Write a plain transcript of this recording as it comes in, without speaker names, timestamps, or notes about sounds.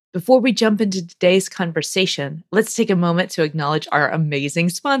Before we jump into today's conversation, let's take a moment to acknowledge our amazing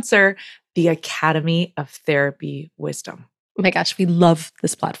sponsor, the Academy of Therapy Wisdom. Oh my gosh, we love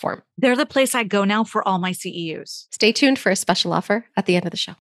this platform. They're the place I go now for all my CEUs. Stay tuned for a special offer at the end of the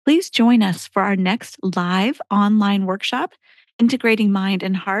show. Please join us for our next live online workshop, Integrating Mind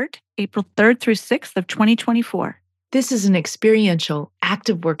and Heart, April 3rd through 6th of 2024. This is an experiential,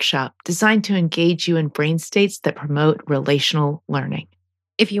 active workshop designed to engage you in brain states that promote relational learning.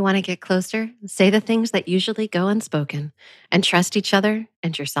 If you want to get closer, say the things that usually go unspoken and trust each other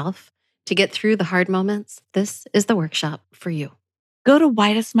and yourself to get through the hard moments, this is the workshop for you. Go to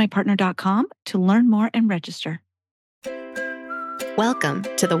whydoesmypartner.com to learn more and register. Welcome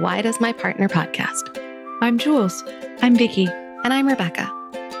to the Why Does My Partner podcast. I'm Jules. I'm Vicky. And I'm Rebecca.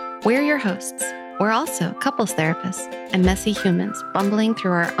 We're your hosts. We're also couples therapists and messy humans bumbling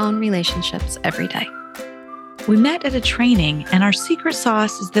through our own relationships every day. We met at a training, and our secret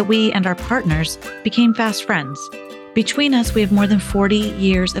sauce is that we and our partners became fast friends. Between us, we have more than 40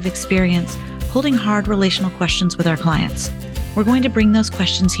 years of experience holding hard relational questions with our clients. We're going to bring those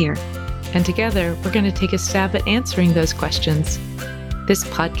questions here. And together, we're going to take a stab at answering those questions. This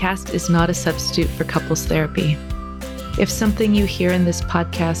podcast is not a substitute for couples therapy. If something you hear in this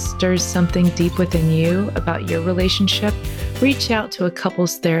podcast stirs something deep within you about your relationship, reach out to a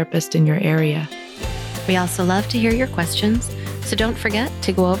couples therapist in your area. We also love to hear your questions, so don't forget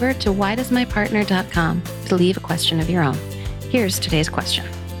to go over to whydoesmypartner.com to leave a question of your own. Here's today's question.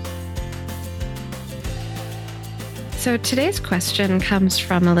 So today's question comes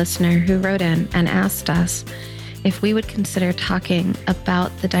from a listener who wrote in and asked us if we would consider talking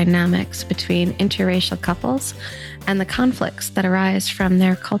about the dynamics between interracial couples and the conflicts that arise from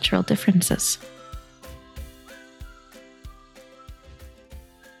their cultural differences.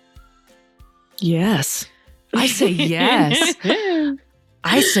 Yes. I say yes.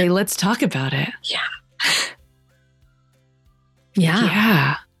 I say let's talk about it.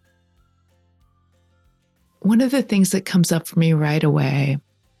 Yeah. One of the things that comes up for me right away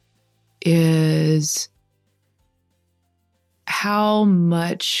is how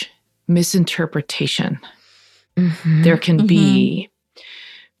much misinterpretation there can be,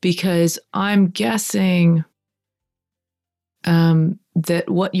 because I'm guessing that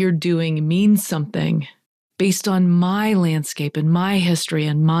what you're doing means something based on my landscape and my history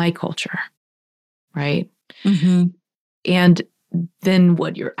and my culture, right? And then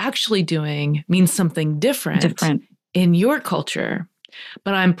what you're actually doing means something different in your culture,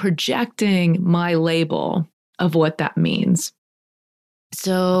 but I'm projecting my label of what that means.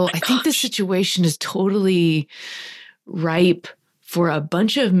 So I think the situation is totally ripe for a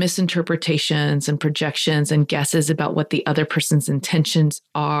bunch of misinterpretations and projections and guesses about what the other person's intentions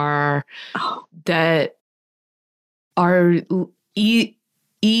are that are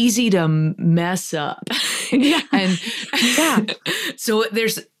easy to mess up. So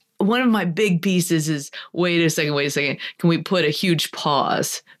there's one of my big pieces is, wait a second. Can we put a huge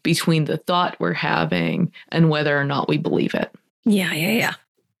pause between the thought we're having and whether or not we believe it? Yeah.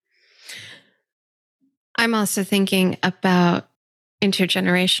 I'm also thinking about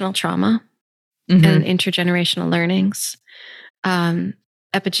intergenerational trauma and intergeneracial learnings,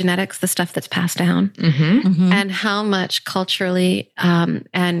 epigenetics, the stuff that's passed down, and how much culturally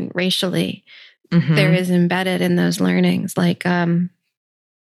and racially there is embedded in those learnings. Like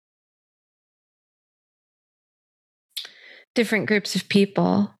different groups of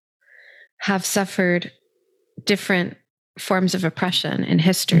people have suffered different forms of oppression in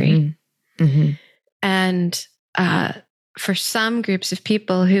history. And for some groups of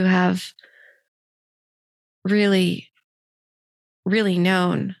people who have really, really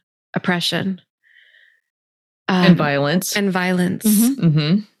known oppression and violence and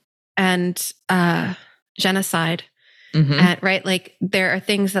genocide, and, right? Like there are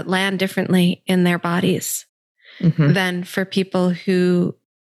things that land differently in their bodies than for people whose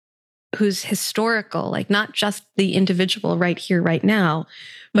historical, like not just the individual right here, right now,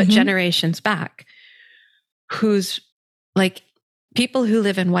 but generations back, whose like people who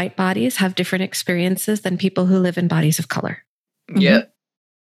live in white bodies have different experiences than people who live in bodies of color.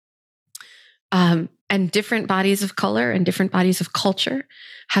 And different bodies of color and different bodies of culture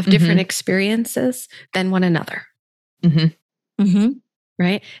have different experiences than one another.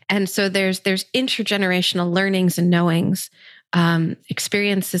 Right? And so there's intergenerational learnings and knowings,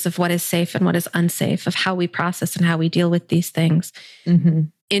 experiences of what is safe and what is unsafe, of how we process and how we deal with these things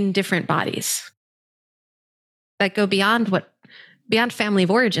in different bodies that go beyond family of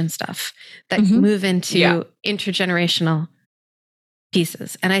origin stuff, that move into intergenerational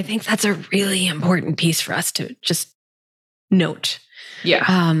pieces. And I think that's a really important piece for us to just note Yeah.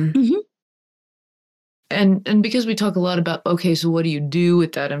 Mm-hmm. And because we talk a lot about, okay, so what do you do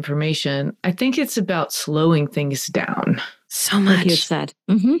with that information? I think it's about slowing things down. So much. Like you said.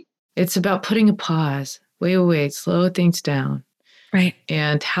 Mm-hmm. It's about putting a pause, wait, slow things down. Right.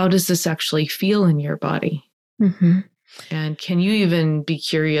 And how does this actually feel in your body? Mm-hmm. And can you even be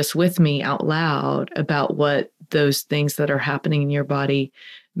curious with me out loud about what those things that are happening in your body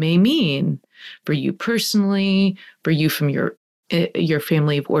may mean for you personally, for you from your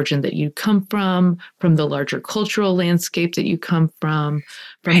family of origin that you come from the larger cultural landscape that you come from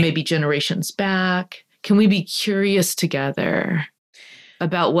maybe generations back? Can we be curious together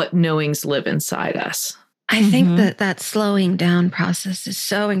about what knowings live inside us? I think that slowing down process is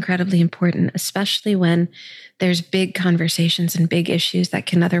so incredibly important, especially when there's big conversations and big issues that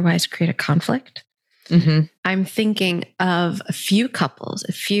can otherwise create a conflict. Mm-hmm. I'm thinking of a few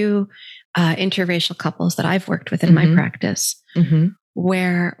interracial couples that I've worked with in my practice,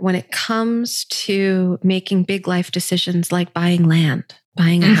 where when it comes to making big life decisions like buying land,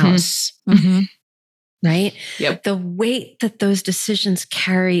 buying a house, right? Yep. The weight that those decisions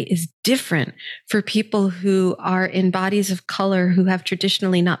carry is different for people who are in bodies of color who have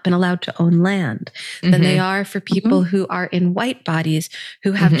traditionally not been allowed to own land than they are for people who are in white bodies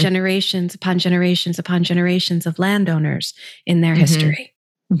who have generations upon generations upon generations of landowners in their history.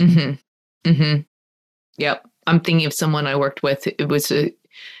 Yep. I'm thinking of someone I worked with. It was a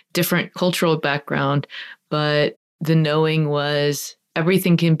different cultural background, but the knowing was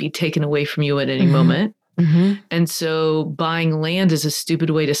everything can be taken away from you at any moment. And so buying land is a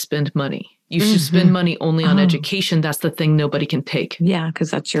stupid way to spend money. You should spend money only on education. That's the thing nobody can take. Yeah, because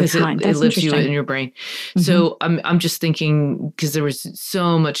that's your time. It lives you in your brain. So I'm just thinking, because there was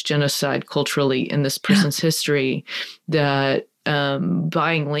so much genocide culturally in this person's history, that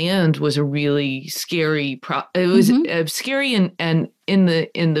buying land was a really scary. It was scary and in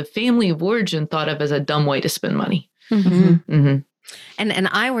the family of origin thought of as a dumb way to spend money. And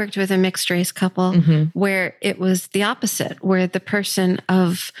I worked with a mixed race couple where it was the opposite, where the person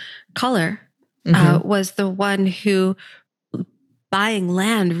of color was the one who buying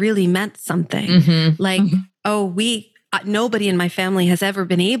land really meant something. Like, nobody in my family has ever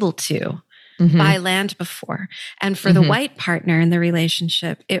been able to buy land before. And for the white partner in the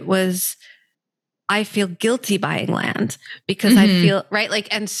relationship, it was, I feel guilty buying land because I feel, right?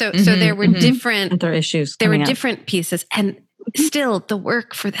 Like, and so there were different, there issues. There were different pieces. And still, the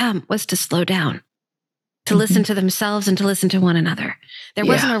work for them was to slow down, to listen to themselves and to listen to one another. There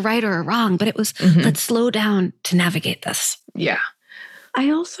wasn't a right or a wrong, but it was, let's slow down to navigate this. Yeah.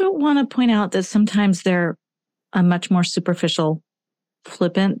 I also want to point out that sometimes there are much more superficial,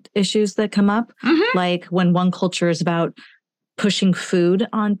 flippant issues that come up. Like when one culture is about pushing food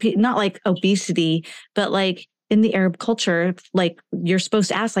on people, not like obesity, but like in the Arab culture, like you're supposed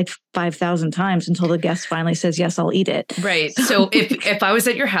to ask like 5,000 times until the guest finally says, yes, I'll eat it. Right. So if I was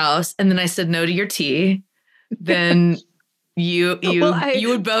at your house and then I said no to your tea, then you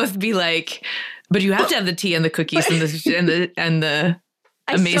would both be like, but you have to have the tea and the cookies and the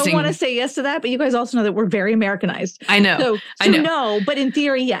amazing. I so want to say yes to that, but you guys also know that we're very Americanized. I know. So I know. No, but in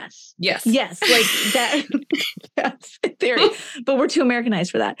theory, yes. Yes. Like that. Yes, in theory, but we're too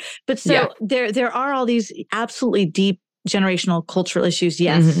Americanized for that. But so there are all these absolutely deep generational cultural issues.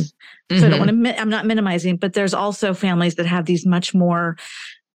 Yes. So I don't want to, I'm not minimizing, but there's also families that have these much more,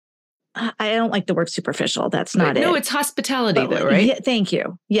 I don't like the word superficial. That's not it. No, it's hospitality though, right? Yeah, thank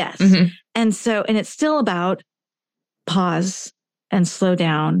you. Yes. And so, and it's still about pause and slow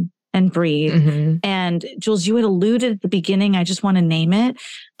down and breathe. And Jules, you had alluded at the beginning, I just want to name it.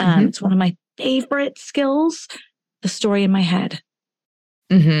 It's one of my favorite skills, the story in my head.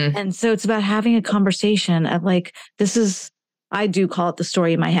 And so it's about having a conversation of like, I do call it the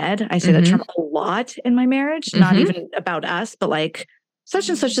story in my head. I say that term a lot in my marriage, not even about us, but like such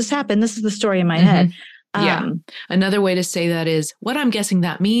and such just happened. This is the story in my head. Another way to say that is what I'm guessing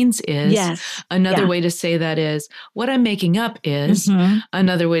that means is. Yes. Another way to say that is what I'm making up is.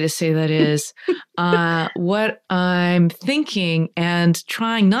 Another way to say that is what I'm thinking and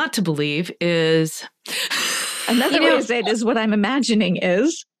trying not to believe is. Another way to say it is what I'm imagining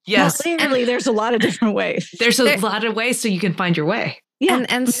is. Yes. Well, clearly, there's a lot of different ways. There's a lot of ways so you can find your way. Yeah.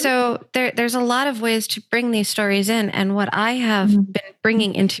 And so there's a lot of ways to bring these stories in. And what I have been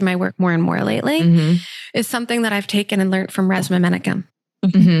bringing into my work more and more lately is something that I've taken and learned from Resmaa Menakem.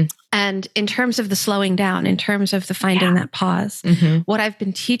 Mm-hmm. And in terms of the slowing down, in terms of the finding that pause, what I've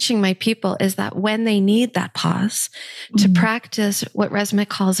been teaching my people is that when they need that pause, to practice what Resmaa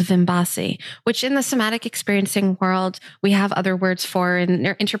calls Vimbasi, which in the somatic experiencing world, we have other words for. In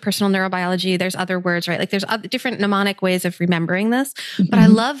interpersonal neurobiology, there's other words, right? Like there's other different mnemonic ways of remembering this. But I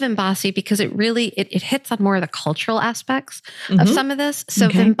love Vimbasi because it really, it hits on more of the cultural aspects of some of this. So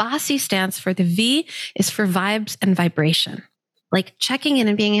Vimbasi stands for, the V is for vibes and vibration. Like checking in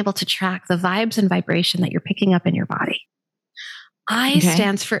and being able to track the vibes and vibration that you're picking up in your body. I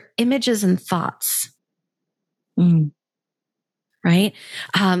stands for images and thoughts. Right?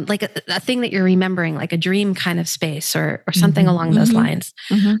 Like a thing that you're remembering, like a dream kind of space or something along those lines.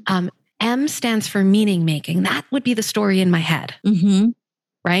 M stands for meaning making. That would be the story in my head.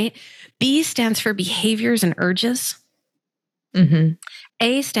 Right? B stands for behaviors and urges.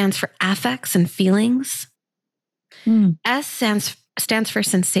 A stands for affects and feelings. S stands for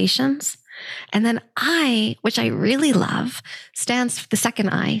sensations. And then I, which I really love, the second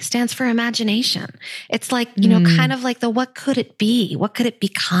I stands for imagination. It's like, you know, kind of like the, what could it be? What could it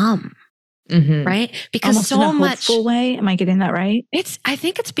become? Right? Because almost so in a much hopeful way. Am I getting that right? I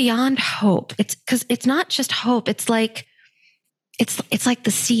think it's beyond hope. It's because it's not just hope. It's like, it's like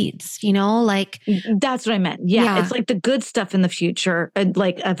the seeds, you know, like. That's what I meant. Yeah. It's like the good stuff in the future,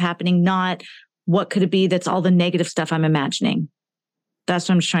 like of happening, not what could it be that's all the negative stuff I'm imagining. That's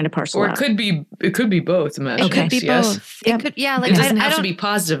what I'm just trying to parcel out. Or it could be both imaginings. It could be both. It could, like it doesn't have to be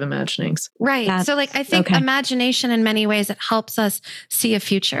positive imaginings. Right. So like, I think imagination in many ways, it helps us see a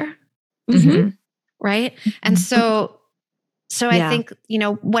future. Right. And so I think, you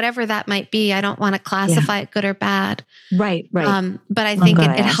know, whatever that might be, I don't want to classify it good or bad. Right. But I think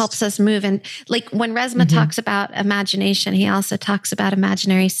it helps us move. And like when Resmaa talks about imagination, he also talks about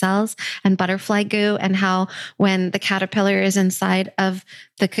imaginary cells and butterfly goo, and how when the caterpillar is inside of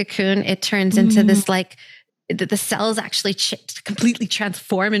the cocoon, it turns into this, like, the cells actually completely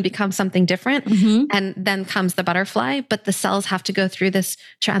transform and become something different. And then comes the butterfly, but the cells have to go through this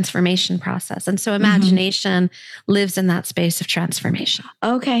transformation process. And so imagination lives in that space of transformation.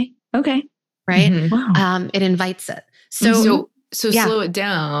 Okay. Right? Wow. It invites it. So slow it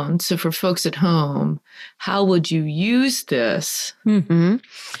down. So for folks at home, how would you use this to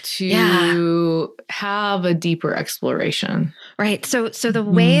have a deeper exploration? Right. So the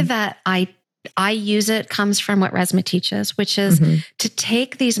way that I use it comes from what Resmaa teaches, which is to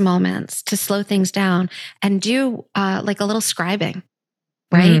take these moments to slow things down and do like a little scribing,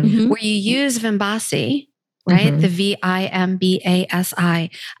 right? Where you use Vimbasi, right? The Vimbasi.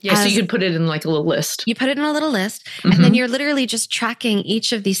 Yeah, so you could put it in like a little list. You put it in a little list, and then you're literally just tracking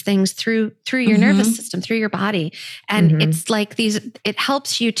each of these things through your nervous system, through your body. And it's like it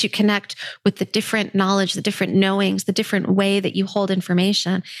helps you to connect with the different knowledge, the different knowings, the different way that you hold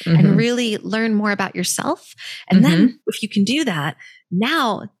information, and really learn more about yourself. And then if you can do that,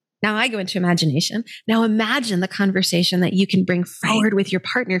 now I go into imagination. Now imagine the conversation that you can bring forward with your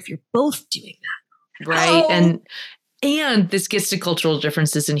partner if you're both doing that. Right. And this gets to cultural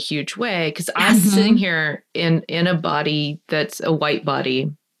differences in a huge way, because I'm sitting here in a body that's a white body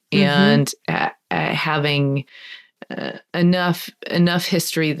and having enough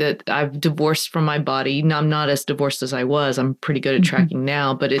history that I've divorced from my body. Now, I'm not as divorced as I was. I'm pretty good at tracking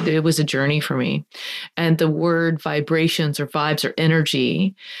now, but it was a journey for me. And the word vibrations or vibes or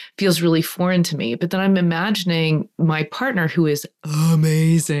energy feels really foreign to me. But then I'm imagining my partner, who is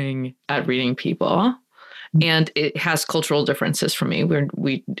amazing at reading people. And it has cultural differences from me.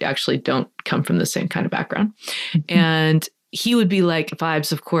 We actually don't come from the same kind of background. And he would be like,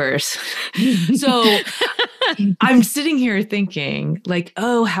 vibes, of course. So I'm sitting here thinking like,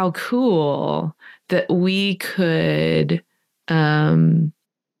 oh, how cool that we could hang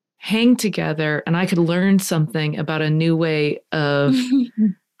together and I could learn something about a new way of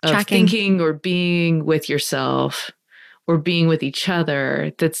thinking or being with yourself or being with each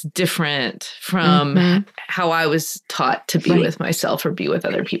other that's different from how I was taught to be with myself or be with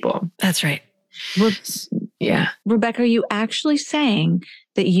other people. That's right. Rebecca, are you actually saying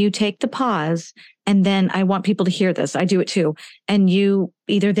that you take the pause and then I want people to hear this? I do it too. And you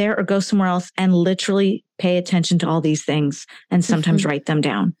either there or go somewhere else and literally pay attention to all these things and sometimes write them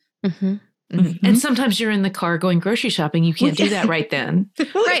down. And sometimes you're in the car going grocery shopping. You can't do that right then.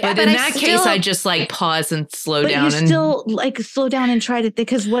 Right. But in that case, I just like pause and slow down. But you still like slow down and try to,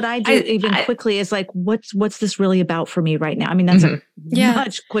 because what I do quickly is like, what's this really about for me right now? I mean, that's a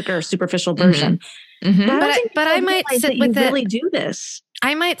much quicker, superficial version. But I might sit with it. Really do this.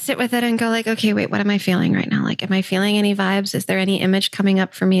 I might sit with it and go like, okay, wait, what am I feeling right now? Like, am I feeling any vibes? Is there any image coming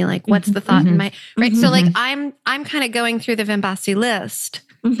up for me? Like, what's the thought in my, right? So like, I'm kind of going through the Vimbasi list,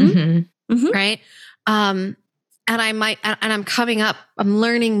 right? And I'm coming up, I'm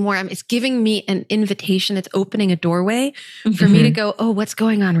learning more. It's giving me an invitation. It's opening a doorway for me to go, oh, what's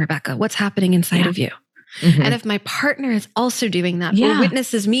going on, Rebecca? What's happening inside of you? And if my partner is also doing that or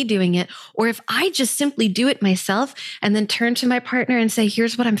witnesses me doing it, or if I just simply do it myself and then turn to my partner and say,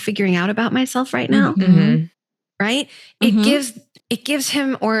 here's what I'm figuring out about myself right now. Right. It gives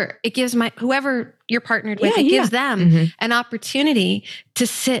him, or it gives whoever you're partnered with, it gives them an opportunity to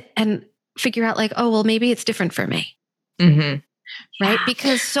sit and figure out like, oh, well, maybe it's different for me. Right.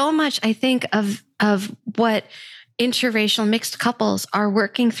 Because so much, I think of what interracial mixed couples are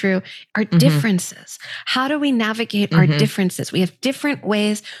working through are differences. How do we navigate our differences? We have different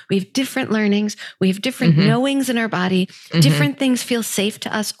ways. We have different learnings. We have different knowings in our body. Different things feel safe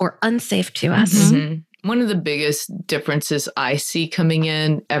to us or unsafe to us. One of the biggest differences I see coming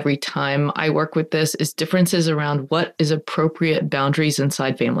in every time I work with this is differences around what is appropriate boundaries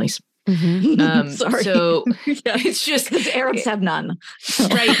inside families. Sorry. So it's just because Arabs have none.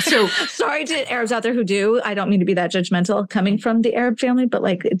 Right. So sorry to Arabs out there who do. I don't mean to be that judgmental coming from the Arab family, but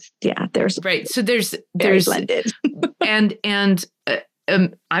like there's right. So there's blended. and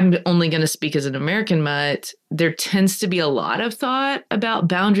I'm only going to speak as an American mutt. There tends to be a lot of thought about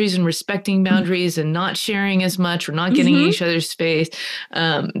boundaries and respecting boundaries and not sharing as much or not getting in each other's space.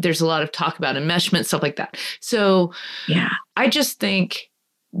 There's a lot of talk about enmeshment, stuff like that. So I just think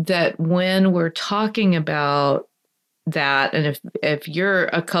that when we're talking about that, and if you're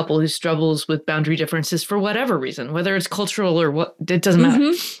a couple who struggles with boundary differences for whatever reason, whether it's cultural or what, it doesn't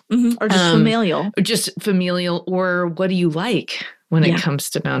matter. Or just familial. Or just familial, or what do you like when it comes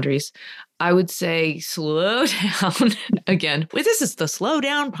to boundaries? I would say slow down. Again, this is the Slow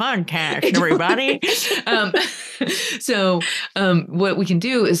Down Podcast, everybody. So what we can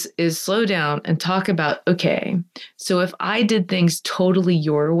do is slow down and talk about, okay, so if I did things totally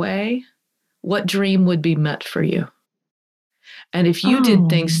your way, what dream would be met for you? And if you did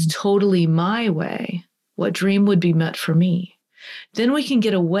things totally my way, what dream would be met for me? Then we can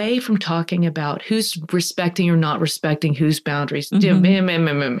get away from talking about who's respecting or not respecting whose boundaries. We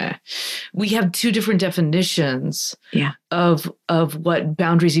have two different definitions of what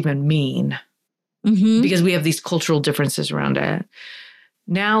boundaries even mean because we have these cultural differences around it.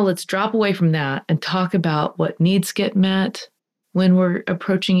 Now let's drop away from that and talk about what needs get met when we're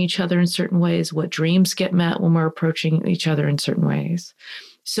approaching each other in certain ways, what dreams get met when we're approaching each other in certain ways,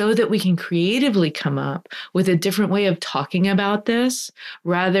 so that we can creatively come up with a different way of talking about this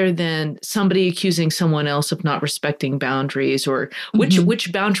rather than somebody accusing someone else of not respecting boundaries or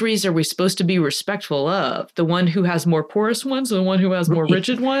which boundaries are we supposed to be respectful of? The one who has more porous ones or the one who has more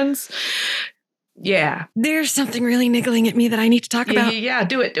rigid ones? Yeah. There's something really niggling at me that I need to talk about. Yeah,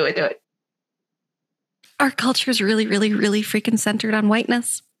 do it. Our culture is really, really, really freaking centered on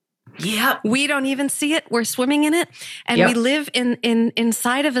whiteness. Yeah. We don't even see it. We're swimming in it. And we live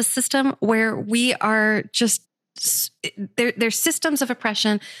inside of a system where we are just, there's systems of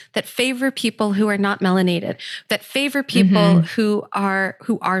oppression that favor people who are not melanated, that favor people who are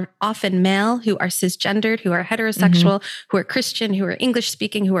often male, who are cisgendered, who are heterosexual, who are Christian, who are English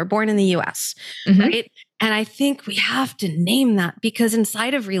speaking, who are born in the US, right? And I think we have to name that, because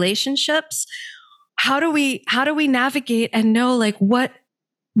inside of relationships, how do we navigate and know like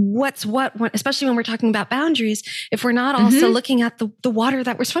what's what, especially when we're talking about boundaries, if we're not also looking at the water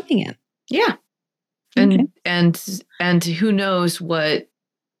that we're swimming in? Yeah. And who knows what,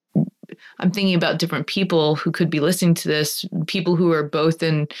 I'm thinking about different people who could be listening to this, people who are both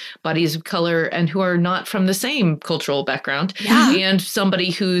in bodies of color and who are not from the same cultural background, and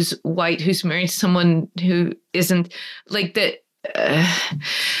somebody who's white, who's married to someone who isn't like that.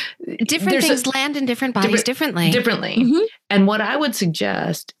 Different things land in different bodies differently. And what I would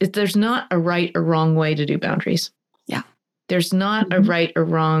suggest is there's not a right or wrong way to do boundaries. Yeah. There's not a right or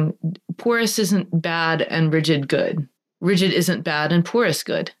wrong. Porous isn't bad and rigid good. Rigid isn't bad and porous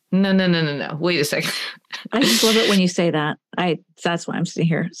good. No. Wait a second. I just love it when you say that. That's why I'm sitting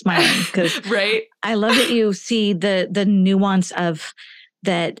here smiling, because right. I love that you see the nuance of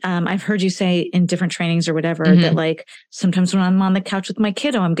that. I've heard you say in different trainings or whatever, that like sometimes when I'm on the couch with my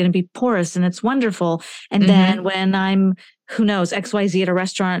kiddo, I'm going to be porous and it's wonderful. And then when I'm who knows, XYZ at a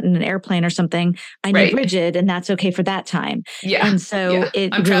restaurant and an airplane or something, I need Bridget, and that's okay for that time. Yeah. And so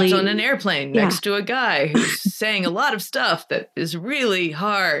I'm trapped on an airplane next to a guy who's saying a lot of stuff that is really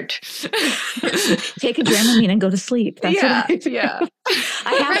hard. Take a Dramamine and go to sleep. That's what I do.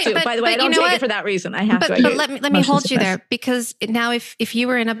 I have to. By the way, I don't take it for that reason. I have to. But let me hold you there, because now if you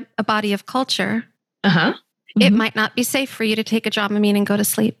were in a body of culture, it might not be safe for you to take a Dramamine and go to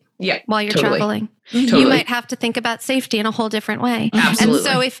sleep. While you're traveling. You might have to think about safety in a whole different way. Absolutely.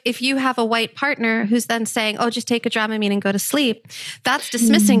 And so if you have a white partner who's then saying, oh, just take a Dramamine and go to sleep, that's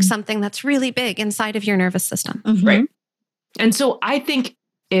dismissing something that's really big inside of your nervous system. Right. And so I think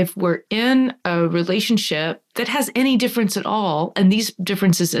if we're in a relationship that has any difference at all, and these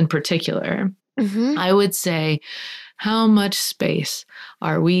differences in particular, I would say, how much space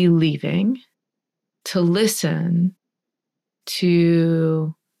are we leaving to listen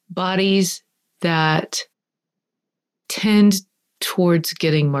to bodies that tend towards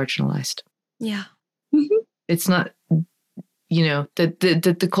getting marginalized? Yeah. It's not,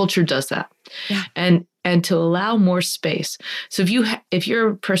 the culture does that. Yeah. And to allow more space. So if you're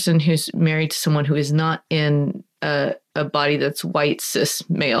a person who's married to someone who is not in a body that's white, cis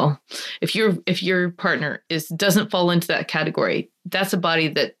male, if your partner doesn't fall into that category, that's a body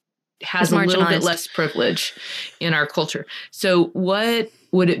that has a little bit less privilege in our culture. So what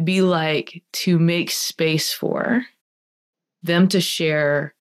would it be like to make space for them to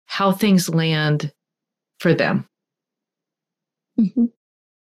share how things land for them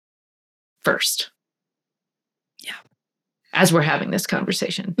first? Yeah. As we're having this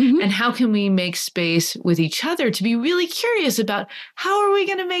conversation. And how can we make space with each other to be really curious about how are we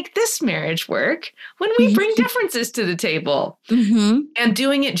going to make this marriage work when we bring differences to the table? And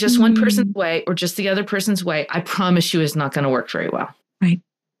doing it just one person's way or just the other person's way, I promise you, is not going to work very well. Right.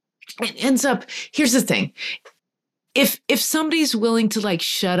 It ends up, here's the thing. If somebody's willing to like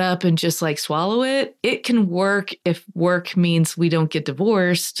shut up and just like swallow it, it can work if work means we don't get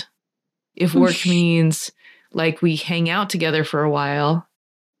divorced. If work means like we hang out together for a while.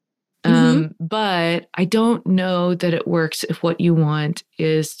 But I don't know that it works if what you want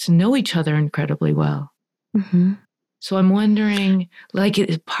is to know each other incredibly well. So I'm wondering, like,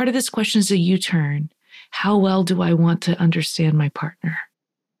 part of this question is a U-turn. How well do I want to understand my partner?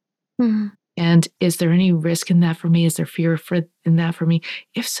 And is there any risk in that for me? Is there fear in that for me?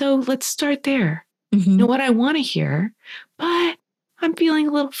 If so, let's start there. You know what I want to hear, but I'm feeling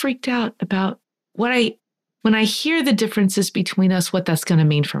a little freaked out about when I hear the differences between us, what that's going to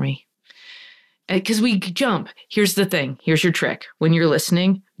mean for me. Because we jump. Here's the thing. Here's your trick. When you're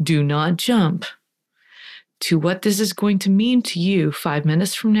listening, do not jump to what this is going to mean to you 5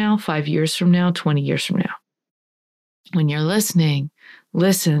 minutes from now, 5 years from now, 20 years from now. When you're listening,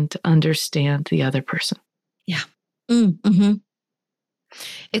 listen to understand the other person. Yeah.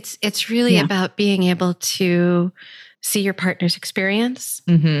 It's really about being able to see your partner's experience,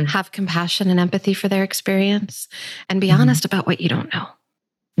 have compassion and empathy for their experience, and be honest about what you don't know.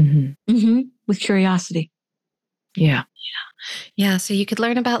 With curiosity. Yeah. So you could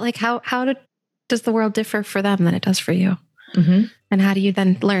learn about like how does the world differ for them than it does for you? And how do you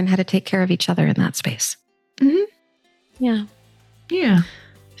then learn how to take care of each other in that space? Yeah.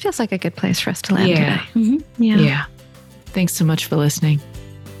 Feels like a good place for us to land today. Yeah. Thanks so much for listening.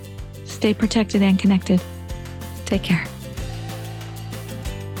 Stay protected and connected. Take care.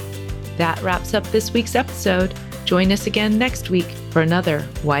 That wraps up this week's episode. Join us again next week for another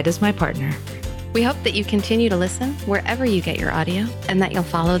Why Does My Partner? We hope that you continue to listen wherever you get your audio and that you'll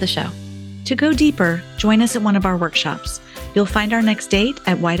follow the show. To go deeper, join us at one of our workshops. You'll find our next date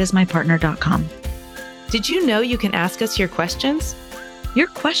at whydoesmypartner.com. Did you know you can ask us your questions? Your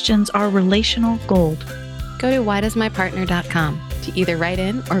questions are relational gold. Go to whydoesmypartner.com to either write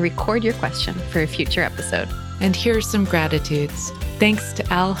in or record your question for a future episode. And here's some gratitudes. Thanks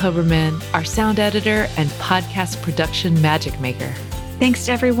to Al Huberman, our sound editor and podcast production magic maker. Thanks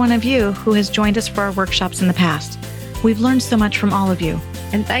to every one of you who has joined us for our workshops in the past. We've learned so much from all of you.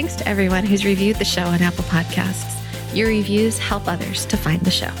 And thanks to everyone who's reviewed the show on Apple Podcasts. Your reviews help others to find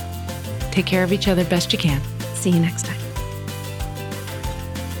the show. Take care of each other best you can. See you next time.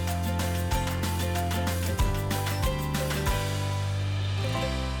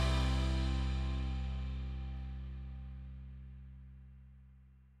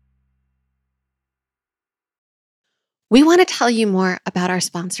 We want to tell you more about our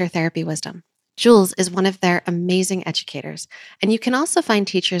sponsor, Therapy Wisdom. Jules is one of their amazing educators, and you can also find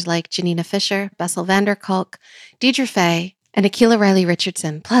teachers like Janina Fisher, Bessel van der Kolk, Deidre Fay, and Akila Riley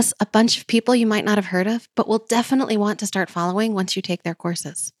Richardson, plus a bunch of people you might not have heard of, but will definitely want to start following once you take their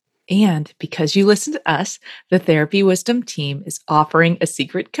courses. And because you listen to us, the Therapy Wisdom team is offering a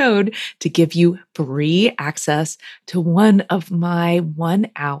secret code to give you free access to one of my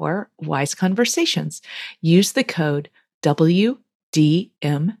 1-hour Wise Conversations. Use the code WDMP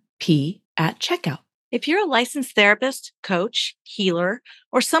at checkout. If you're a licensed therapist, coach, healer,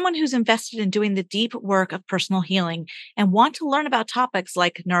 or someone who's invested in doing the deep work of personal healing and want to learn about topics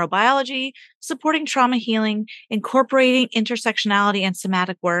like neurobiology, supporting trauma healing, incorporating intersectionality and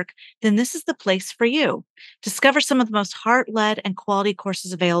somatic work, then this is the place for you. Discover some of the most heart-led and quality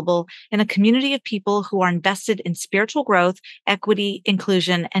courses available in a community of people who are invested in spiritual growth, equity,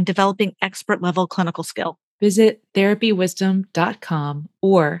 inclusion, and developing expert-level clinical skill. Visit therapywisdom.com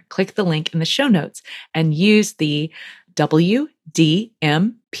or click the link in the show notes and use the WDMP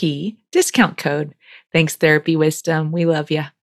discount code. Thanks, Therapy Wisdom. We love you.